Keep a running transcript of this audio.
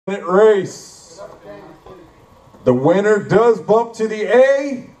Race. The winner does bump to the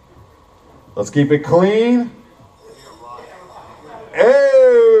A. Let's keep it clean. Everybody's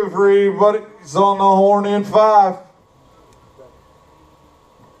on the horn in 5.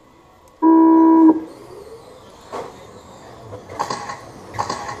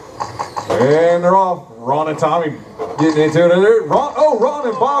 And they're off. Ron and Tommy getting into it. Ron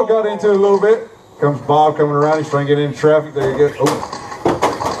and Bob got into it a little bit. Comes Bob coming around. He's trying to get into traffic. There you go.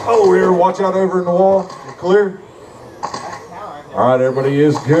 Oh, here. Watch out over in the wall. You're clear. All right, everybody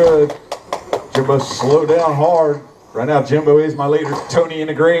is good. Jimbo slow down hard. Right now, Jimbo is my leader. Tony in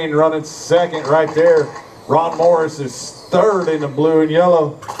the green running second right there. Ron Morris is third in the blue and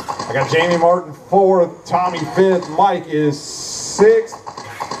yellow. I got Jamie Martin 4th, Tommy 5th, Mike is 6th.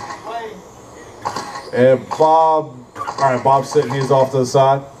 And Bob, all right, Bob's sitting his off to the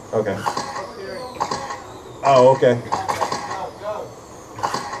side. Okay. Oh, okay.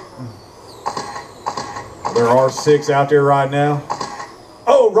 There are 6 out there right now.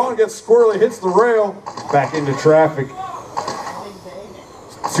 Oh, Ron gets squirrely, hits the rail. Back into traffic.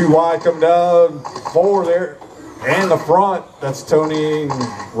 2 wide, come down. 4 there. And the front. That's Tony and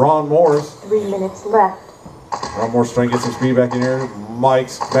Ron Morris. 3 minutes left. Ron Morris trying to get some speed back in here.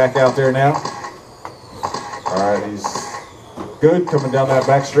 Mike's back out there now. All right, he's good coming down that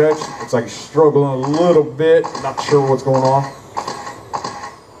back stretch. Looks like he's struggling a little bit. Not sure what's going on.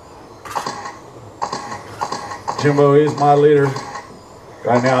 Jimbo is my leader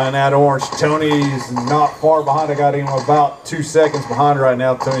right now in that orange. Tony's not far behind. I got him about 2 seconds behind right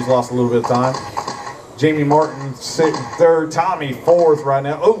now. Tony's lost a little bit of time. Jamie Martin sitting 3rd. Tommy 4th right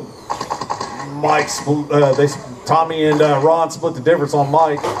now. Oh, Mike Tommy and Ron split the difference on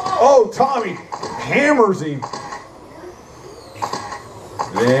Mike. Oh, Tommy hammers him.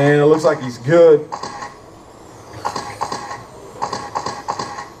 And it looks like he's good.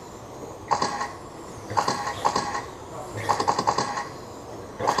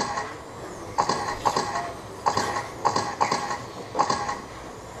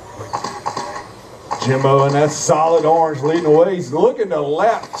 Jimbo in that solid orange leading the way. He's looking to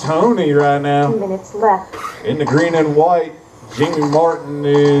lap Tony right now. 2 minutes left. In the green and white. Jamie Martin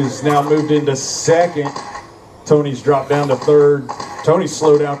is now moved into 2nd. Tony's dropped down to 3rd. Tony's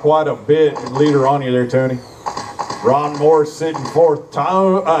slowed down quite a bit. Leader on you there, Tony. Ron Morris sitting 4th.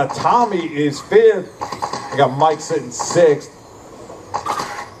 Tommy is 5th. I got Mike sitting 6th.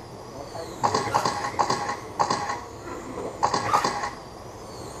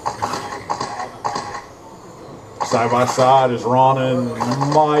 Side by side is Ron and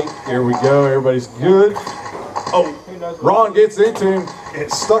Mike. Here we go. Everybody's good. Oh, Ron gets into him.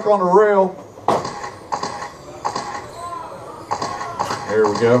 It's stuck on the rail. There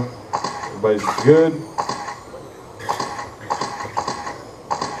we go. Everybody's good.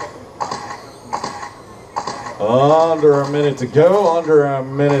 Under a minute to go. Under a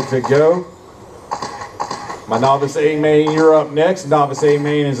minute to go. My novice A main, you're up next. Novice A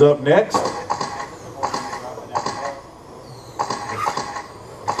main is up next.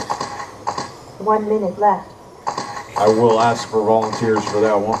 One minute left. I will ask for volunteers for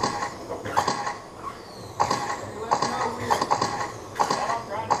that one.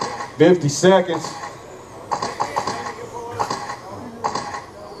 $50 seconds.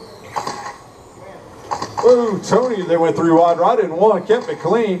 Ooh, Tony, they went 3 wide right in 1, kept it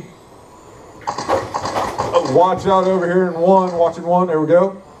clean. Oh, watch out over here in 1, watching 1, there we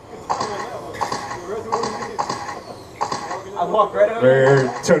go. There,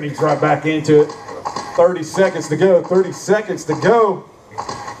 Tony's right back into it. 30 seconds to go, 30 seconds to go.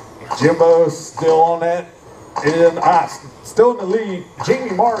 Jimbo's still on that. And still in the lead.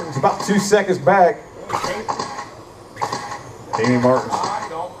 Jamie Martin's about 2 seconds back. Jamie Martin.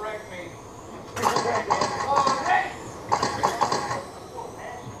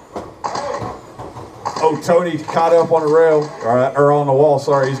 Oh, Tony caught up on the rail, or on the wall,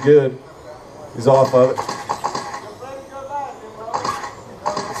 sorry, he's good. He's off of it.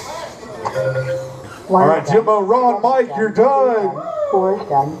 All right, Jimbo, Ron, Mike, you're done. 4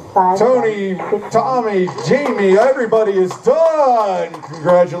 done. 5 Tony, done. Tommy, Jamie, everybody is done.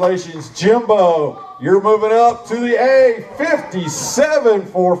 Congratulations, Jimbo. You're moving up to the A. 57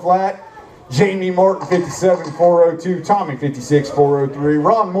 4 flat. Jamie Martin 57 402. Tommy 56 403.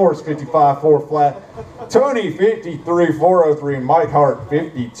 Ron Morris 55 4 flat. Tony 53 403. Mike Hart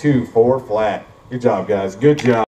 52 4 flat. Good job, guys. Good job.